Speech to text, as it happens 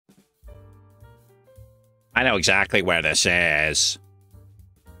I know exactly where this is.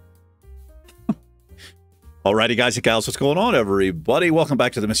 Alrighty, guys and gals, what's going on, everybody? Welcome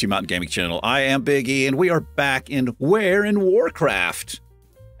back to the Misty Mountain Gaming Channel. I am Big E, and we are back in World of Warcraft,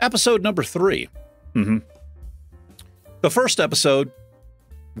 episode number 3. The first episode,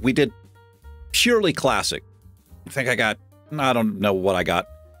 we did purely classic. I think I don't know what I got.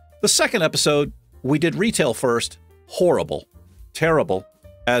 The second episode, we did retail first. Horrible. Terrible,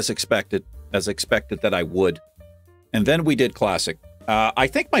 as expected that I would. And then we did classic. I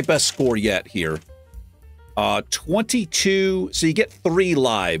think my best score yet here. 22, so you get 3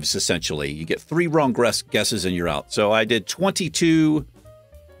 lives, essentially. You get 3 wrong guesses and you're out. So I did 22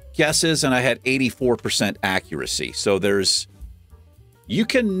 guesses and I had 84% accuracy. So you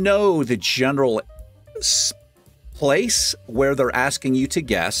can know the general place where they're asking you to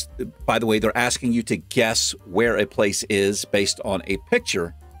guess. By the way, they're asking you to guess where a place is based on a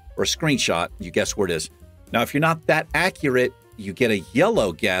picture or a screenshot. You guess where it is. Now, if you're not that accurate, you get a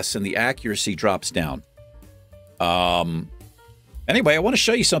yellow guess and the accuracy drops down. Anyway, I want to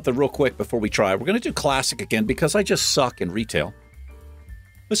show you something real quick before we try. We're going to do classic again because I just suck in retail.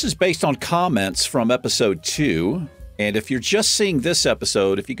 This is based on comments from episode 2. And if you're just seeing this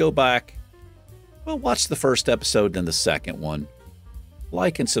episode, if you go back, well, watch the first episode, then the second one.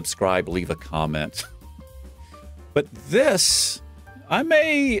 Like and subscribe, leave a comment. But this, I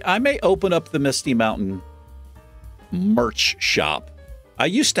may open up the Misty Mountain merch shop. I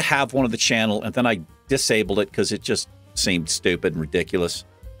used to have one of the channel, and then I disabled it because it just seemed stupid and ridiculous,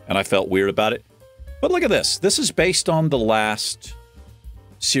 and I felt weird about it. But look at this. This is based on the last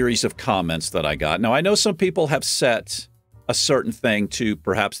series of comments that I got. Now, I know some people have set a certain thing to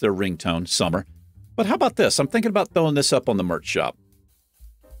perhaps their ringtone, summer. But how about this? I'm thinking about throwing this up on the merch shop.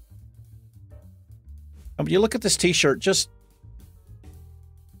 And when you look at this t-shirt, just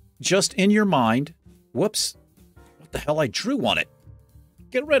in your mind, whoops, what the hell, I drew on it.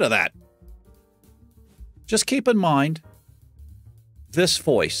 Get rid of that. Just keep in mind this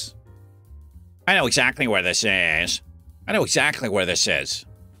voice. I know exactly where this is. I know exactly where this is.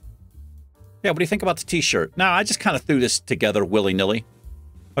 Yeah, what do you think about the t-shirt? Now, I just kind of threw this together willy-nilly.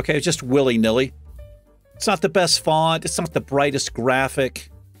 Okay, just willy-nilly. It's not the best font. It's not the brightest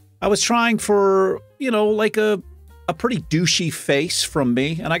graphic. I was trying for, you know, like a pretty douchey face from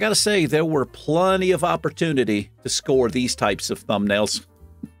me. And I got to say, there were plenty of opportunity to score these types of thumbnails.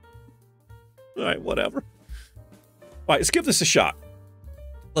 All right, whatever. All right, let's give this a shot.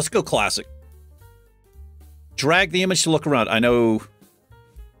 Let's go classic. Drag the image to look around. I know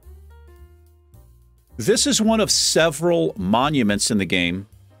this is one of several monuments in the game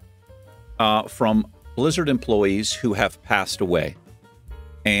from Blizzard employees who have passed away.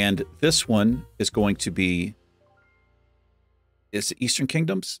 And this one is going to be, is it Eastern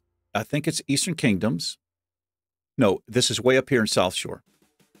Kingdoms? I think it's Eastern Kingdoms. No, this is way up here in South Shore.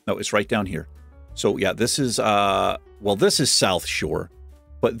 No, it's right down here. So yeah, this is, well, this is South Shore.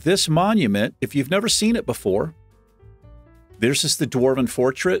 But this monument, if you've never seen it before, this is the Dwarven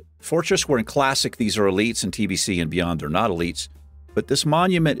Fortress, where in Classic these are elites, and TBC and beyond they're not elites. But this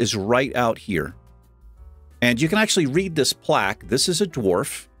monument is right out here. And you can actually read this plaque. This is a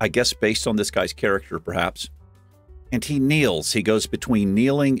dwarf, I guess based on this guy's character, perhaps. And he kneels. He goes between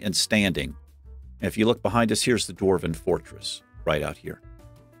kneeling and standing. And if you look behind us, here's the Dwarven Fortress, right out here.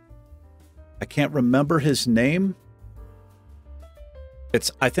 I can't remember his name.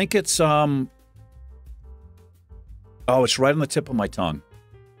 I think it's, oh, it's right on the tip of my tongue.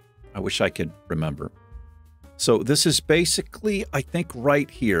 I wish I could remember. So this is basically, I think, right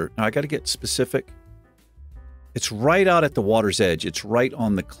here. Now, I got to get specific. It's right out at the water's edge. It's right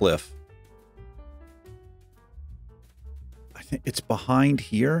on the cliff. I think it's behind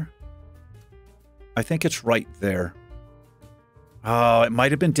here. I think it's right there. Oh, it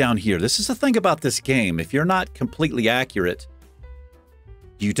might have been down here. This is the thing about this game. If you're not completely accurate,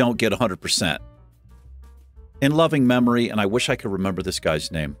 you don't get 100%. In loving memory, and I wish I could remember this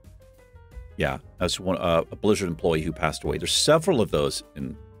guy's name. Yeah, that's one a Blizzard employee who passed away. There's several of those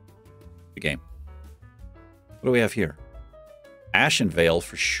in the game. What do we have here? Ashenvale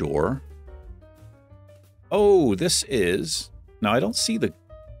for sure. Oh, this is... Now, I don't see the...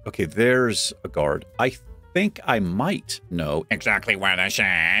 Okay, there's a guard. I think I might know exactly where this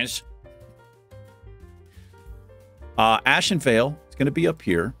is. Ashenvale is going to be up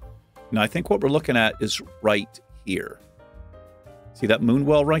here. Now, I think what we're looking at is right here. See that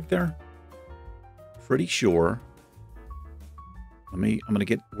moonwell right there? Pretty sure. I'm going to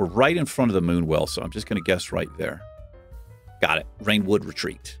get... We're right in front of the moonwell, so I'm just going to guess right there. Got it. Rainwood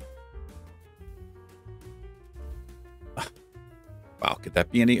Retreat. Wow, could that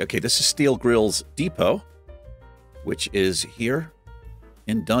be any... Okay, this is Steel Grill's Depot. which is here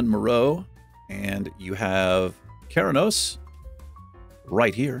in Dunmoreau. And you have Keranos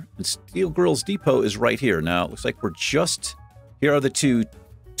right here. And Steel Girls Depot is right here. Now, it looks like we're just... Here are the two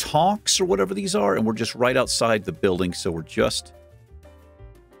Tonks or whatever these are. And we're just right outside the building. So we're just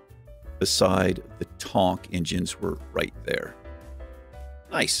beside the Tonk engines. We're right there.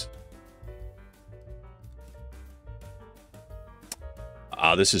 Nice.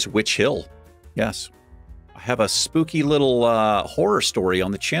 This is Witch Hill. Yes. I have a spooky little horror story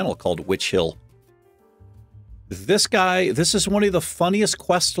on the channel called Witch Hill. This guy, this is one of the funniest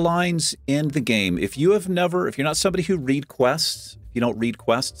quest lines in the game. If you're not somebody who read quests, if you don't read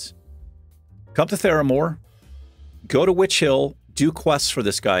quests, come to Theramore, go to Witch Hill, do quests for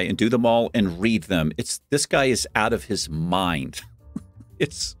this guy and do them all and read them. This guy is out of his mind.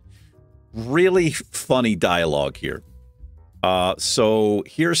 It's really funny dialogue here. So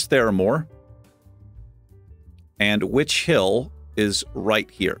here's Theramore. And Witch Hill is right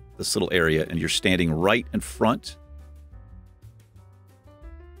here, this little area, and you're standing right in front.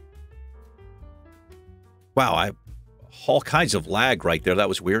 Wow, all kinds of lag right there. That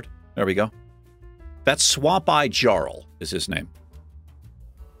was weird. There we go. That's Swamp Eye Jarl is his name.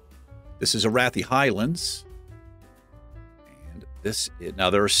 This is Arathi Highlands. And this is, now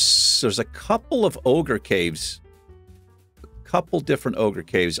there's a couple of ogre caves. A couple different ogre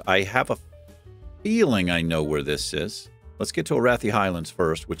caves. I have a feeling I know where this is. Let's get to Arathi Highlands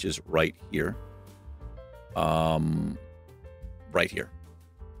first, which is right here. Right here.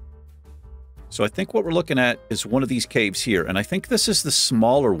 So I think what we're looking at is one of these caves here, and I think this is the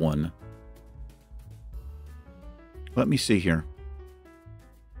smaller one. Let me see here.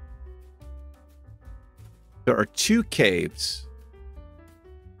 There are two caves.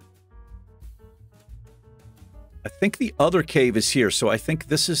 I think the other cave is here, so I think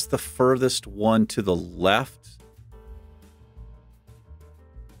this is the furthest one to the left.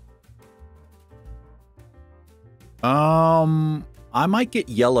 I might get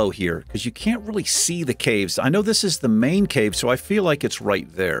yellow here because you can't really see the caves. I know this is the main cave, so I feel like it's right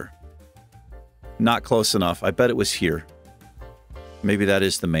there. Not close enough. I bet it was here. Maybe that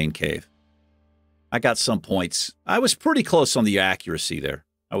is the main cave. I got some points. I was pretty close on the accuracy there.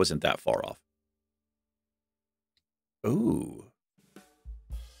 I wasn't that far off. Ooh.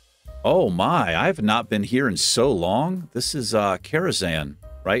 Oh my, I have not been here in so long. This is Karazhan,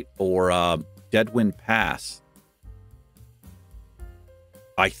 right? Or Deadwind Pass.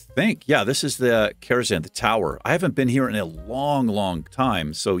 I think, yeah, this is the Karazhan, the tower. I haven't been here in a long, long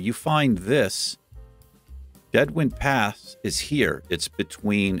time. So you find this. Deadwind Pass is here. It's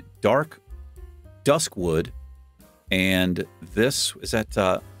between Duskwood and this. Is that,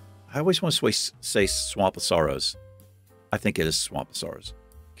 I always want to say Swamp of Sorrows. I think it is Swamp of Sorrows.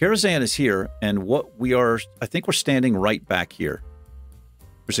 Karazhan is here, and what we are, I think we're standing right back here.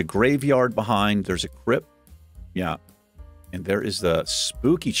 There's a graveyard behind. There's a crypt. Yeah. And there is the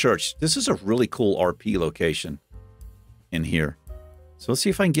spooky church. This is a really cool RP location in here. So let's see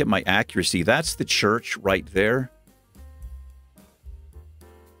if I can get my accuracy. That's the church right there.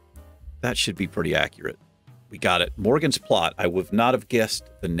 That should be pretty accurate. We got it. Morgan's Plot. I would not have guessed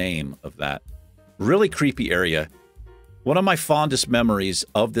the name of that. Really creepy area. One of my fondest memories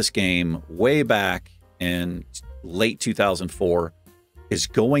of this game way back in late 2004 is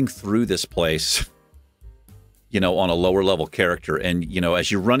going through this place, you know, on a lower level character. And, you know,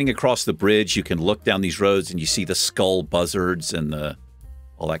 as you're running across the bridge, you can look down these roads and you see the skull buzzards and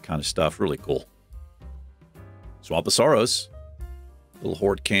all that kind of stuff. Really cool. Swamp of Sorrows. Little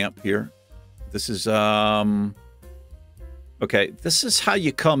horde camp here. This is, okay, this is how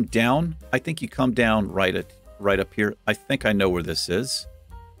you come down. I think you come down right up here. I think I know where this is.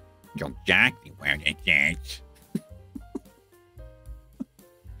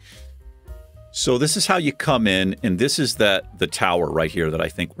 So this is how you come in, and this is the tower right here that I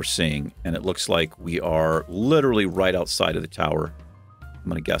think we're seeing, and it looks like we are literally right outside of the tower. I'm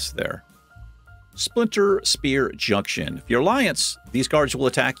going to guess there. Splinter Spear Junction. If you're Alliance, these guards will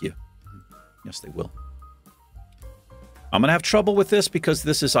attack you. Yes, they will. I'm going to have trouble with this because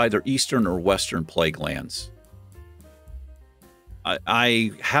this is either Eastern or Western Plague Lands.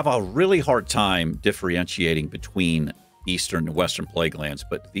 I have a really hard time differentiating between Eastern and Western Plague Lands,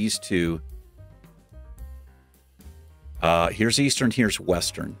 but these two... here's Eastern, here's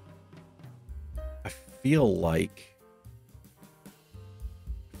Western. I feel like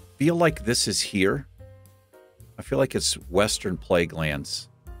this is here. I feel like it's Western Plague Lands.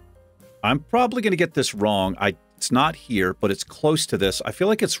 I'm probably going to get this wrong. It's not here, but it's close to this. I feel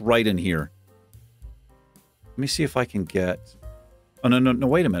like it's right in here. Let me see if I can get... Oh, no,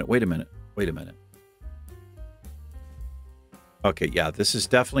 wait a minute. Okay, yeah, this is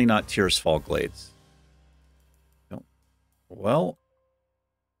definitely not Tears Fall Glades. No. Well,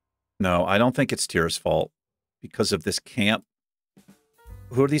 no, I don't think it's Tears Fall because of this camp.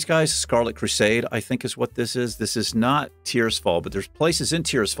 Who are these guys? Scarlet Crusade, I think is what this is. This is not Tears Fall, but there's places in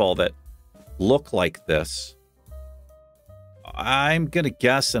Tears Fall that look like this. I'm going to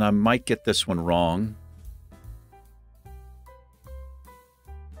guess, and I might get this one wrong.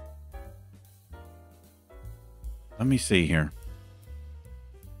 Let me see here.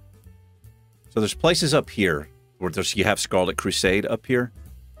 So there's places up here where you have Scarlet Crusade up here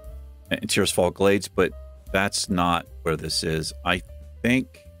and Tears Fall Glades, but that's not where this is. I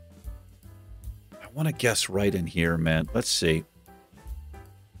think I want to guess right in here, man. Let's see.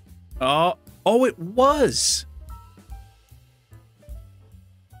 Oh, it was.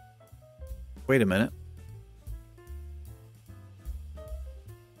 Wait a minute.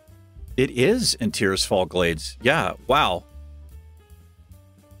 It is in Tears Fall Glades. Yeah, wow.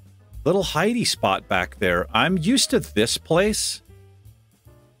 Little hidey spot back there. I'm used to this place.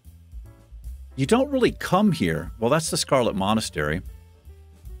 You don't really come here. Well, that's the Scarlet Monastery.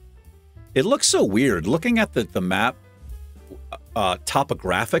 It looks so weird. Looking at the map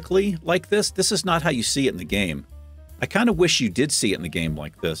topographically like this is not how you see it in the game. I kind of wish you did see it in the game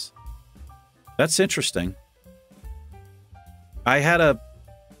like this. That's interesting. I would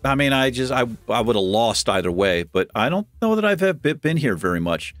have lost either way, but I don't know that I've been here very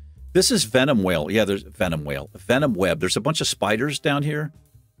much. This is Venom Whale. Yeah, there's Venom Whale. Venom Web. There's a bunch of spiders down here.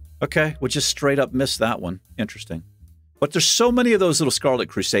 Okay, we'll just straight up miss that one. Interesting. But there's so many of those little Scarlet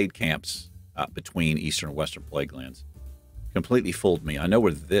Crusade camps between Eastern and Western Plague Lands. Completely fooled me. I know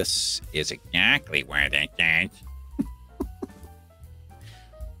where this is exactly where that is.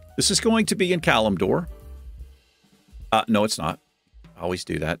 This is going to be in Kalimdor. No, it's not. I always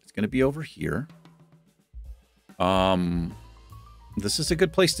do that. It's going to be over here. This is a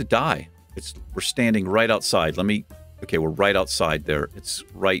good place to die. We're standing right outside. Okay, we're right outside there. It's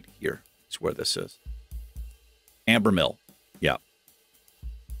right here. It's where this is. Amber Mill. Yeah.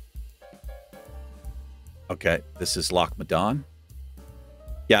 Okay, this is Loch Madon.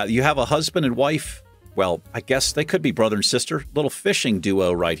 Yeah, you have a husband and wife. Well, I guess they could be brother and sister. Little fishing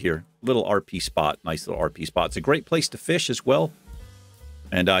duo right here. Little RP spot. Nice little RP spot. It's a great place to fish as well.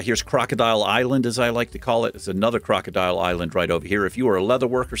 And here's Crocodile Island, as I like to call it. It's another Crocodile Island right over here. If you are a leather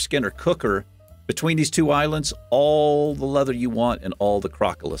worker, skinner, cooker, between these two islands, all the leather you want and all the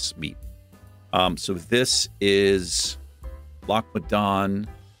crocodile meat. So this is Loch Madon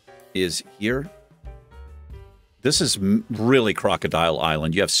is here. This is really Crocodile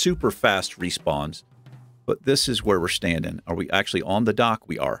Island. You have super fast respawns, but this is where we're standing. Are we actually on the dock?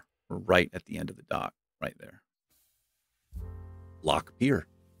 We are. We're right at the end of the dock, right there. Loch Pier.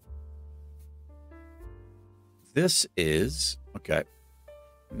 This is, okay,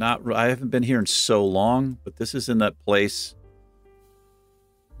 I haven't been here in so long, but this is in that place.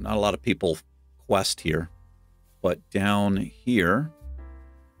 Not a lot of people quest here, but down here,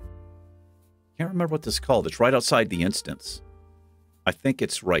 can't remember what this is called. It's right outside the instance. I think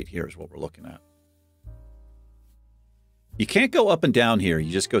it's right here is what we're looking at. You can't go up and down here.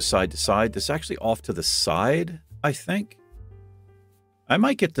 You just go side to side. This is actually off to the side, I think. I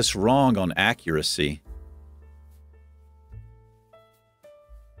might get this wrong on accuracy.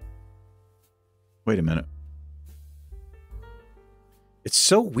 Wait a minute. It's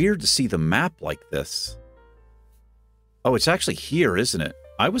so weird to see the map like this. Oh, it's actually here, isn't it?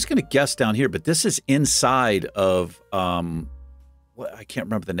 I was going to guess down here, but this is inside of, what, I can't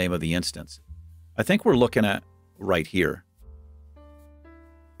remember the name of the instance. I think we're looking at right here.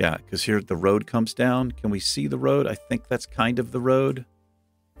 Yeah, because here the road comes down. Can we see the road? I think that's kind of the road.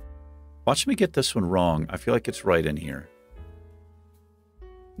 Watch me get this one wrong. I feel like it's right in here.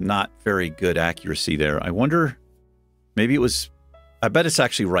 Not very good accuracy there. I wonder, maybe it was, I bet it's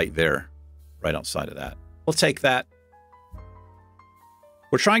actually right there, right outside of that. We'll take that.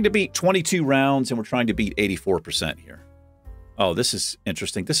 We're trying to beat 22 rounds, and we're trying to beat 84% here. Oh, this is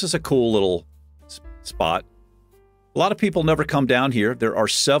interesting. This is a cool little spot. A lot of people never come down here. There are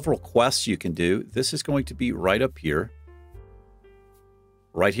several quests you can do. This is going to be right up here.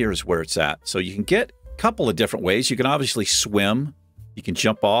 Right here is where it's at. So you can get a couple of different ways. You can obviously swim. You can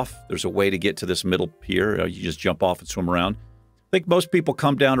jump off. There's a way to get to this middle pier. You just jump off and swim around. I think most people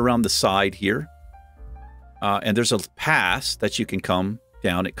come down around the side here. And there's a pass that you can come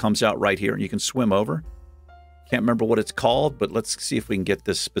down. It comes out right here, and you can swim over. Can't remember what it's called, but let's see if we can get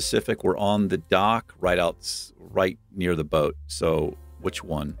this specific. We're on the dock right near the boat. So which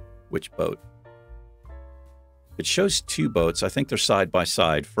one? Which boat? It shows two boats. I think they're side by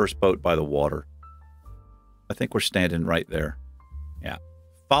side. First boat by the water. I think we're standing right there. Yeah.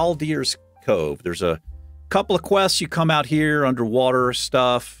 Faldir's Cove. There's a couple of quests. You come out here, underwater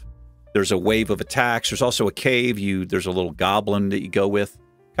stuff. There's a wave of attacks. There's also a cave. There's a little goblin that you go with.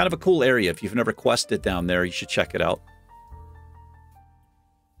 Kind of a cool area. If you've never quested down there, you should check it out.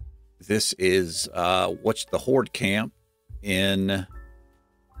 This is what's the Horde camp in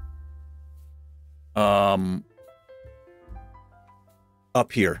up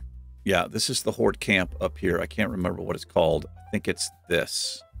here. Yeah, this is the Horde camp up here. I can't remember what it's called. I think it's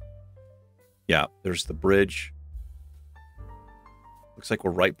this. Yeah, there's the bridge. Looks like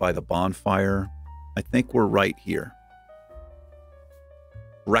we're right by the bonfire. I think we're right here.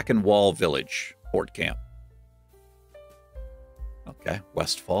 Reckon Wall Village, Horde camp. Okay,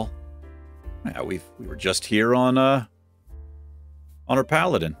 Westfall. Yeah, we were just here on our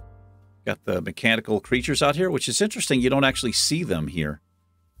Paladin. Got the mechanical creatures out here, which is interesting. You don't actually see them here.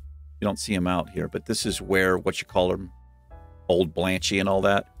 You don't see them out here, but this is where, what you call them, Old Blanchy and all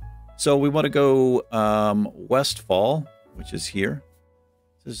that. So we want to go Westfall, which is here.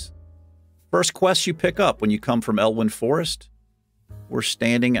 This is first quest you pick up when you come from Elwyn Forest. We're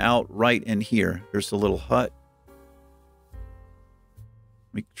standing out right in here. There's the little hut.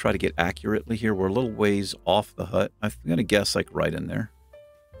 Let me try to get accurately here. We're a little ways off the hut. I'm going to guess like right in there.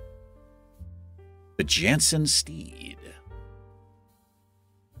 The Jansen Steed.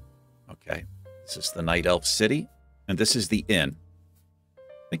 Okay. This is the Night Elf City. And this is the inn.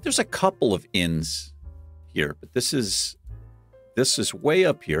 I think there's a couple of inns here. But this is way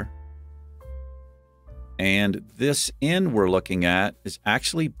up here. And this inn we're looking at is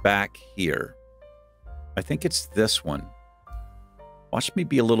actually back here. I think it's this one. Watch me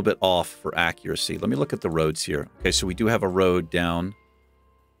be a little bit off for accuracy. Let me look at the roads here. Okay, so we do have a road down.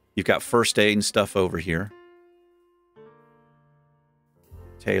 You've got first aid and stuff over here.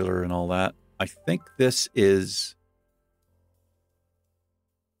 Taylor and all that. I think this is...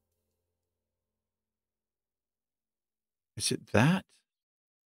 Is it that?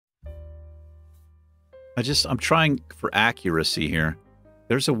 I'm trying for accuracy here.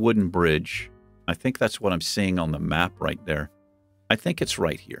 There's a wooden bridge. I think that's what I'm seeing on the map right there. I think it's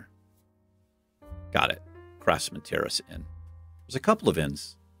right here. Got it. Craftsman Terrace Inn. There's a couple of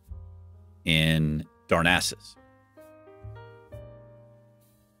inns in Darnassus.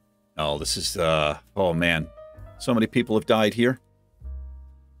 Oh, this is, oh man. So many people have died here.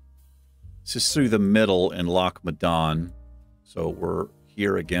 This is through the middle in Loch Madon. So we're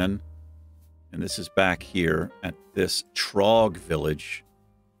here again. And this is back here at this Trog village.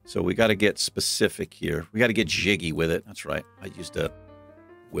 So we got to get specific here. We got to get jiggy with it. That's right. I used a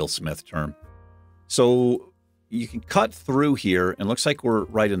Will Smith term. So you can cut through here, and looks like we're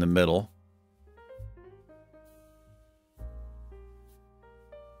right in the middle.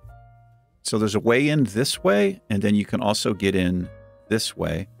 So there's a way in this way, and then you can also get in this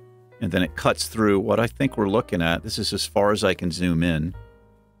way. And then it cuts through what I think we're looking at. This is as far as I can zoom in.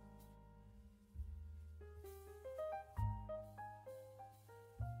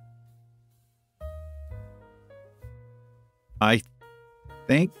 I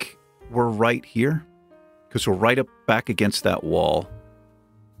think we're right here because we're right up back against that wall.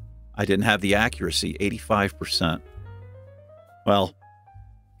 I didn't have the accuracy, 85%. Well,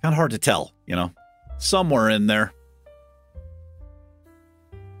 kind of hard to tell, you know, somewhere in there.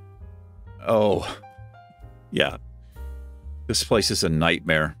 Oh, yeah. This place is a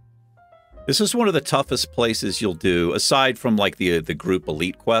nightmare. This is one of the toughest places you'll do, aside from like the group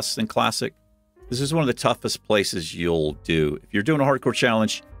elite quests in Classic. This is one of the toughest places you'll do. If you're doing a hardcore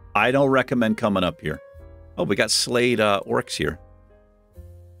challenge, I don't recommend coming up here. Oh, we got slayed orcs here.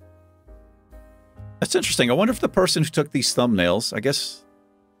 That's interesting. I wonder if the person who took these thumbnails, I guess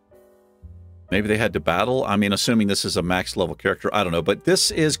maybe they had to battle. I mean, assuming this is a max level character, I don't know. But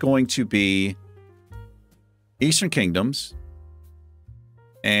this is going to be Eastern Kingdoms.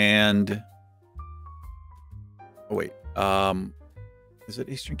 And oh wait, is it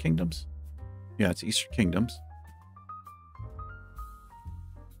Eastern Kingdoms? Yeah, it's Eastern Kingdoms.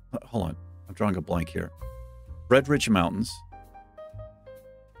 Hold on. I'm drawing a blank here. Red Ridge Mountains.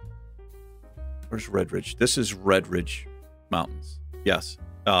 Where's Red Ridge? This is Red Ridge Mountains. Yes.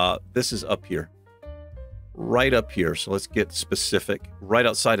 This is up here. Right up here. So let's get specific. Right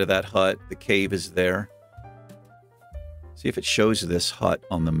outside of that hut. The cave is there. See if it shows this hut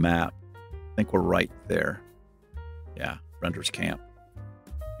on the map. I think we're right there. Yeah. Render's Camp.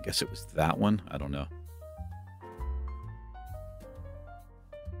 I guess it was that one. I don't know.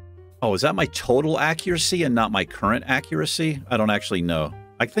 Oh, is that my total accuracy and not my current accuracy? I don't actually know.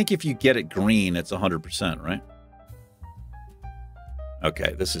 I think if you get it green, it's 100%, right?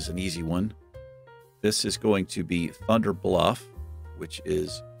 Okay, this is an easy one. This is going to be Thunder Bluff, which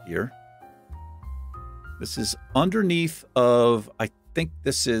is here. This is underneath of, I think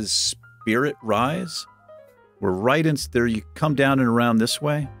this is Spirit Rise. We're right in there. You come down and around this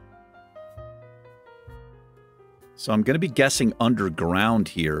way. So I'm going to be guessing underground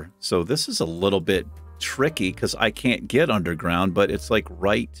here. So this is a little bit tricky because I can't get underground, but it's like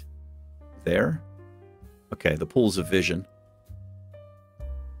right there. Okay, the pools of vision.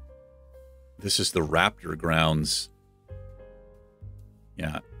 This is the Raptor grounds.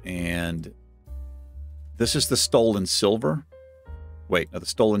 Yeah, and this is the stolen silver. Wait, no, the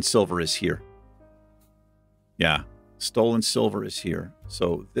stolen silver is here. Yeah, stolen silver is here.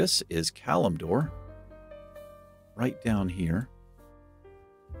 So this is Kalimdor. Right down here.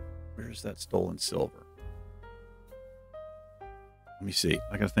 Where's that stolen silver? Let me see.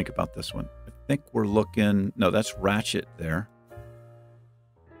 I got to think about this one. I think we're looking... No, that's Ratchet there.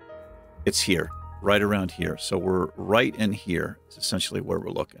 It's here. Right around here. So we're right in here. It's essentially where we're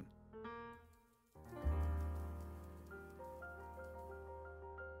looking.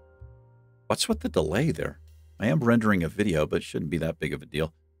 What's with the delay there? I am rendering a video, but it shouldn't be that big of a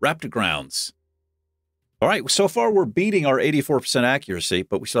deal. Raptor Grounds. All right, so far we're beating our 84% accuracy,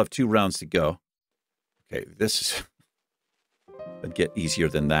 but we still have 2 rounds to go. Okay, this is... It'd get easier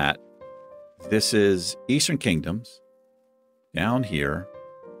than that. This is Eastern Kingdoms. Down here.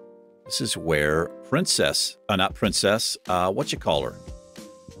 This is where Princess... not Princess. What you call her?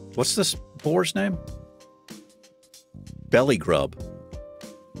 What's this boar's name? Belly Grub.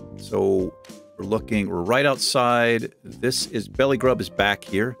 So we're looking... We're right outside. This is... Belly Grub is back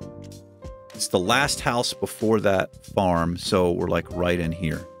here. It's the last house before that farm, so we're like right in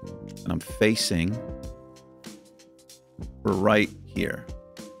here. And I'm facing... We're right here.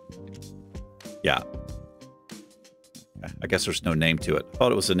 Yeah. I guess there's no name to it. I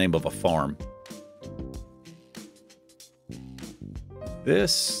thought it was the name of a farm.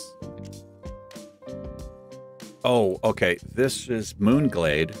 This... Oh, okay. This is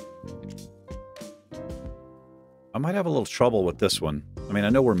Moonglade. I might have a little trouble with this one. I mean, I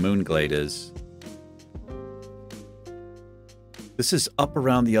know where Moonglade is. This is up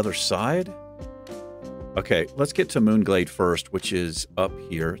around the other side? Okay, let's get to Moonglade first, which is up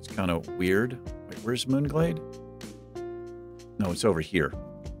here. It's kind of weird. Wait, where's Moonglade? No, it's over here.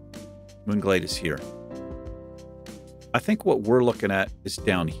 Moonglade is here. I think what we're looking at is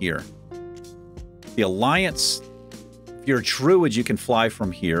down here. The Alliance, if you're a druid, you can fly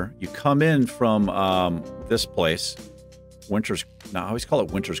from here. You come in from this place. Winter's... No, I always call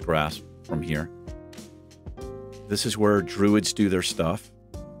it Winter's Grasp from here. This is where druids do their stuff.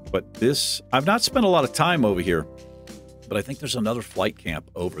 But this... I've not spent a lot of time over here. But I think there's another flight camp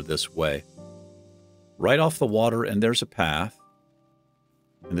over this way. Right off the water, and there's a path.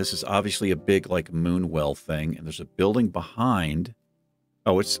 And this is obviously a big, like, moonwell thing. And there's a building behind.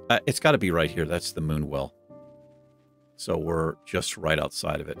 Oh, it's got to be right here. That's the moonwell. So we're just right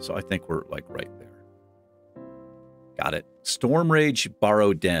outside of it. So I think we're, like, right there. Got it. Storm Rage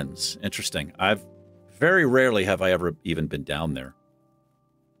Borrowed Dens. Interesting. Very rarely have I ever even been down there.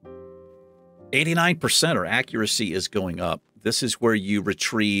 89%, our accuracy is going up. This is where you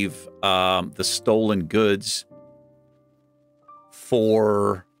retrieve the stolen goods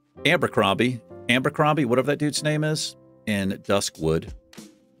for Abercrombie. Abercrombie, whatever that dude's name is, in Duskwood.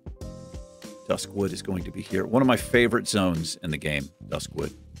 Duskwood is going to be here. One of my favorite zones in the game,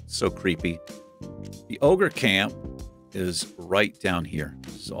 Duskwood. So creepy. The Ogre Camp is right down here.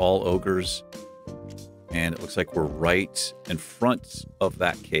 This is all ogres. And it looks like we're right in front of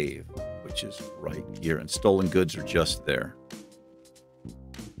that cave, which is right here. And stolen goods are just there.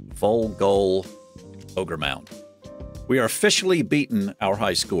 Volgol Ogre Mound. We are officially beaten our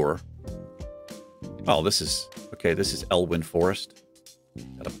high score. Oh, this is... Okay, this is Elwyn Forest.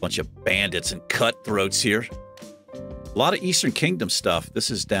 Got a bunch of bandits and cutthroats here. A lot of Eastern Kingdom stuff. This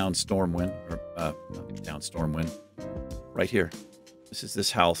is down Stormwind. Or, not down Stormwind. Right here. This is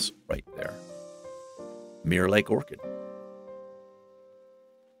this house right there. Mirror Lake Orchid. I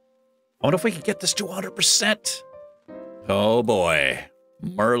wonder if we can get this to 100%. Oh boy.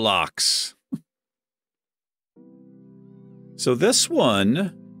 Murlocs. So this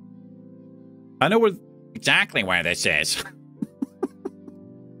one, I know exactly where this is.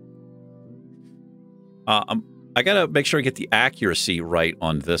 I gotta make sure I get the accuracy right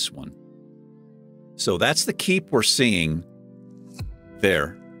on this one. So that's the keep we're seeing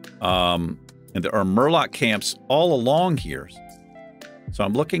there. And there are Murloc camps all along here. So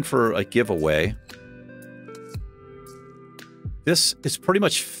I'm looking for a giveaway. This is pretty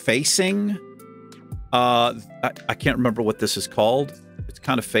much facing... I can't remember what this is called. It's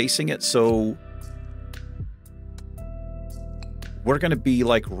kind of facing it, so... we're going to be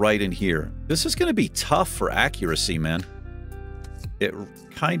like right in here. This is going to be tough for accuracy, man. It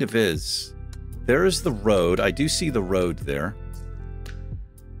kind of is. There's the road. I do see the road there.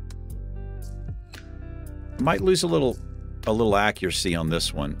 Might lose a little accuracy on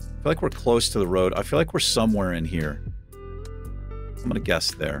this one. I feel like we're close to the road. I feel like we're somewhere in here. I'm going to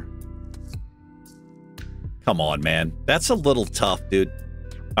guess there. Come on, man. That's a little tough, dude.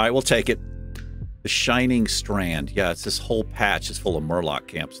 All right, we'll take it. The Shining Strand. Yeah, it's this whole patch is full of Murloc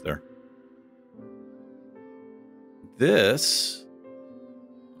camps there. This...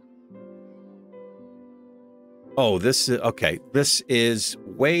 Oh, this is... Okay, this is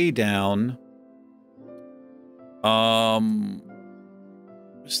way down.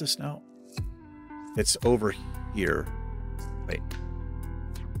 What's this now? It's over here. Wait.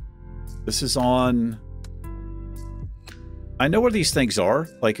 This is on... I know where these things are,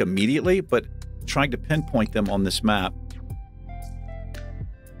 like, immediately, but trying to pinpoint them on this map.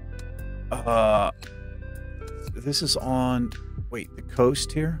 This is on... Wait, the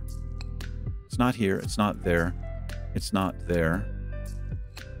coast here? It's not here. It's not there. It's not there.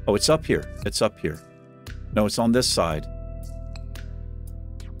 Oh, it's up here. It's up here. No, it's on this side.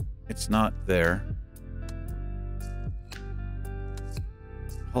 It's not there.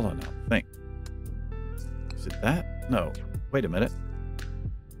 Hold on now. Think. Is it that? No. Wait a minute.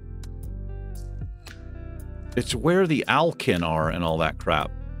 It's where the Alkin are and all that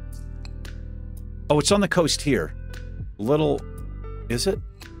crap. Oh, it's on the coast here. Little... Is it?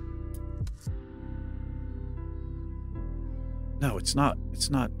 No, it's not. It's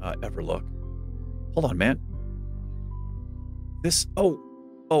not Everlook. Hold on, man. This...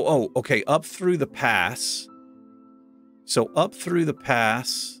 Oh, okay. Up through the pass. So up through the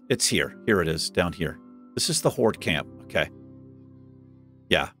pass... It's here. Here it is, down here. This is the Horde camp. Okay.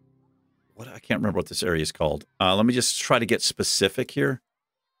 Yeah. What? I can't remember what this area is called. Let me just try to get specific here.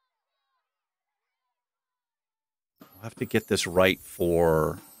 I'll have to get this right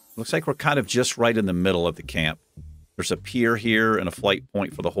for... Looks like we're kind of just right in the middle of the camp. There's a pier here and a flight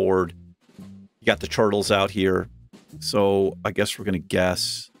point for the Horde. You got the turtles out here. So I guess we're going to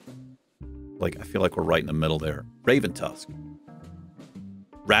guess... Like, I feel like we're right in the middle there. Raventusk.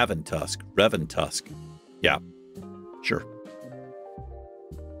 Reventusk. Yeah. Sure.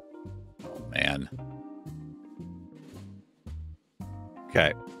 Oh, man.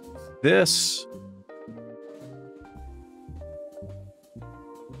 Okay. This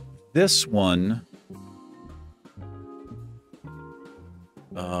one...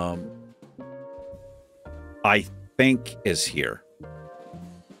 I think is here.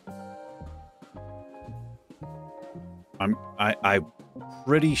 I'm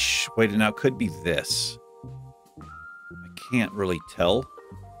pretty sure. Wait, now it could be this. I can't really tell.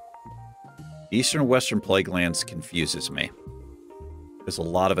 Eastern and Western Plague Lands confuses me because a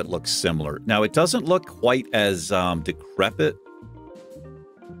lot of it looks similar. Now it doesn't look quite as decrepit.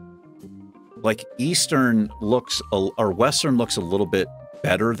 Like Eastern looks, or Western looks a little bit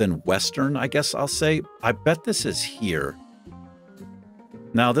better than Western, I guess I'll say. I bet this is here.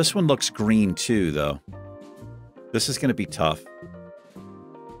 Now, this one looks green too, though. This is going to be tough.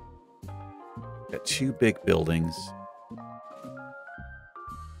 Got two big buildings.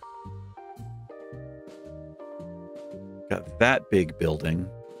 Got that big building.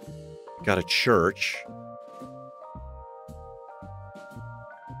 Got a church.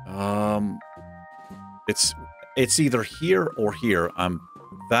 It's either here or here. I'm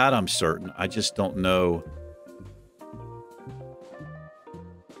certain. I just don't know. I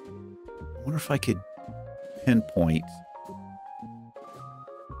wonder if I could pinpoint.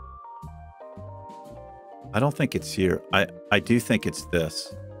 I don't think it's here. I do think it's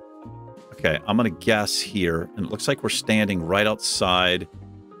this. Okay, I'm going to guess here. And it looks like we're standing right outside.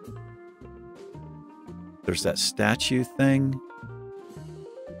 There's that statue thing.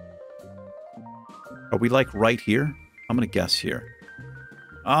 Are we like right here? I'm going to guess here.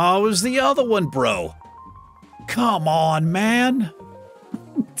 Oh, it was the other one, bro. Come on, man.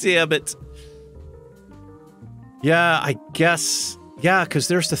 Damn it. Yeah, I guess. Yeah, because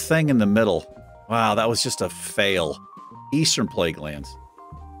there's the thing in the middle. Wow, that was just a fail. Eastern Plague Lands.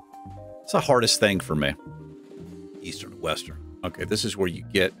 It's the hardest thing for me. Eastern and Western. Okay, this is where you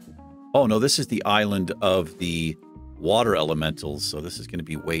get... Oh, no, this is the island of the water elementals. So this is going to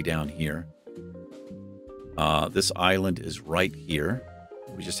be way down here. This island is right here.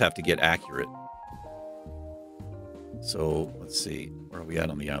 We just have to get accurate. So, let's see. Where are we at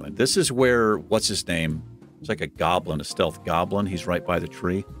on the island? This is where... What's his name? It's like a goblin, a stealth goblin. He's right by the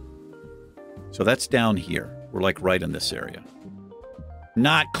tree. So that's down here. We're like right in this area.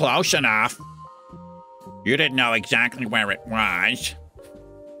 Not close enough. You didn't know exactly where it was.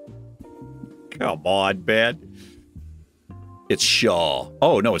 Come on, man. It's Shaw.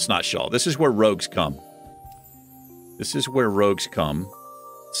 Oh, no, it's not Shaw. This is where rogues come. This is where rogues come.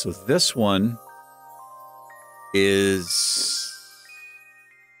 So this one is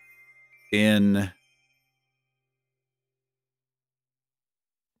in...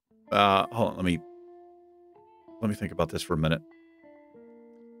 hold on, let me think about this for a minute.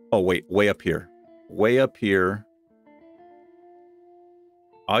 Oh, wait, way up here. Way up here.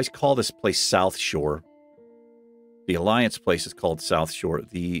 I always call this place South Shore. The Alliance place is called South Shore.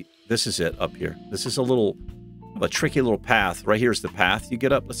 This is it up here. This is a tricky little path. Right here's the path you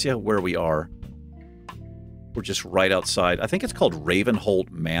get up. Let's see where we are. We're just right outside. I think it's called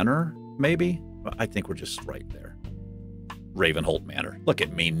Ravenholt Manor, maybe? I think we're just right there. Ravenholt Manor. Look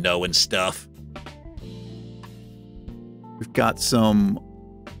at me knowing stuff. We've got some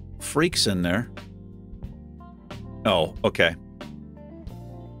freaks in there. Oh, okay.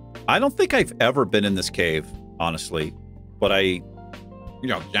 I don't think I've ever been in this cave, honestly. But you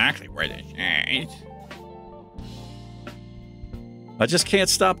know exactly where this is. I just can't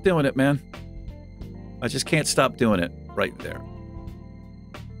stop doing it, man. I just can't stop doing it right there.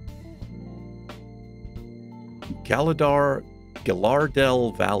 Gillardel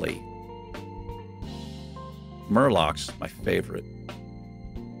Valley. Murlocs, my favorite.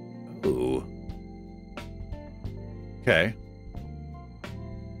 Ooh. Okay.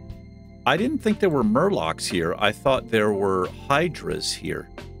 I didn't think there were Murlocs here. I thought there were Hydras here.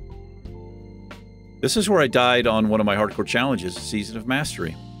 This is where I died on one of my hardcore challenges, Season of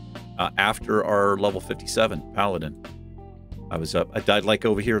Mastery. After our level 57 Paladin. I died like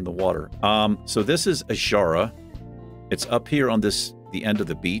over here in the water. So this is Ajara. It's up here on the end of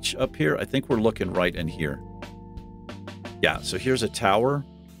the beach up here. I think we're looking right in here. Yeah, so here's a tower.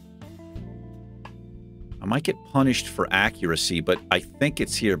 I might get punished for accuracy, but I think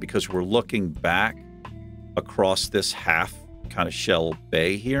it's here because we're looking back across this half kind of shell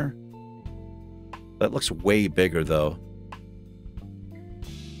bay here. That looks way bigger, though.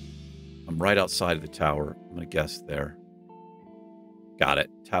 I'm right outside of the tower. I'm going to guess there. Got it.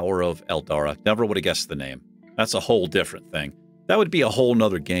 Tower of Eldara. Never would have guessed the name. That's a whole different thing. That would be a whole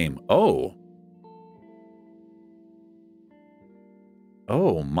nother game. Oh.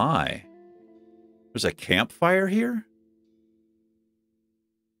 Oh, my. There's a campfire here?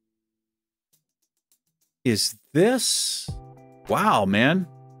 Is this... Wow, man.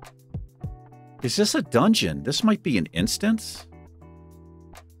 Is this a dungeon? This might be an instance.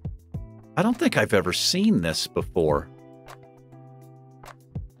 I don't think I've ever seen this before.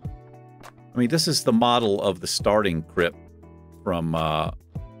 I mean, this is the model of the starting crypt from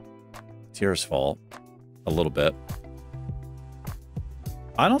Tears Fall, a little bit.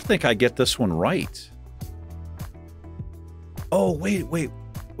 I don't think I get this one right. Oh, wait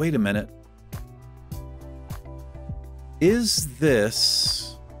a minute. Is this...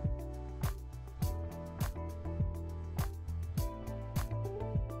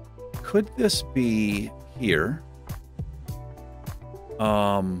 Could this be here? What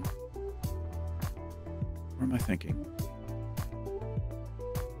am I thinking?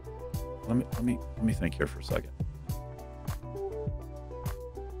 Let me think here for a second.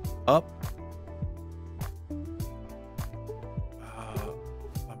 Up.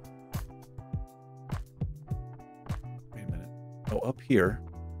 Wait a minute. Oh, up here.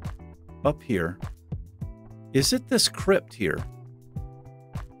 Up here. Is it this crypt here?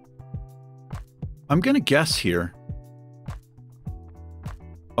 I'm going to guess here.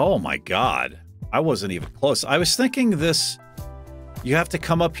 Oh my God. I wasn't even close. I was thinking this, you have to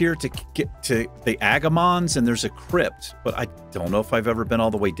come up here to get to the Agamons and there's a crypt, but I don't know if I've ever been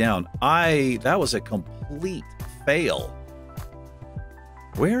all the way down. That was a complete fail.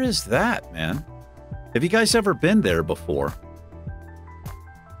 Where is that, man? Have you guys ever been there before?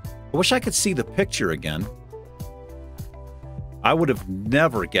 I wish I could see the picture again. I would have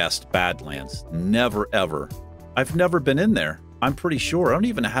never guessed Badlands. Never, ever. I've never been in there. I'm pretty sure. I don't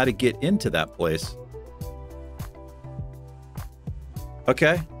even know how to get into that place.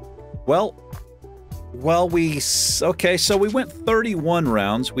 Okay. Well, okay, so we went 31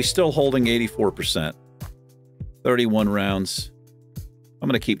 rounds. We're still holding 84%. 31 rounds. I'm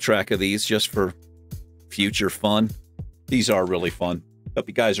going to keep track of these just for future fun. These are really fun. Hope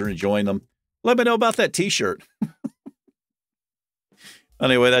you guys are enjoying them. Let me know about that t-shirt.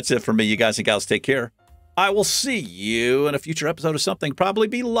 Anyway, that's it for me. You guys and gals take care. I will see you in a future episode of something. Probably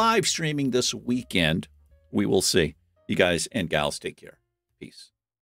be live streaming this weekend. We will see. You guys and gals take care. Peace.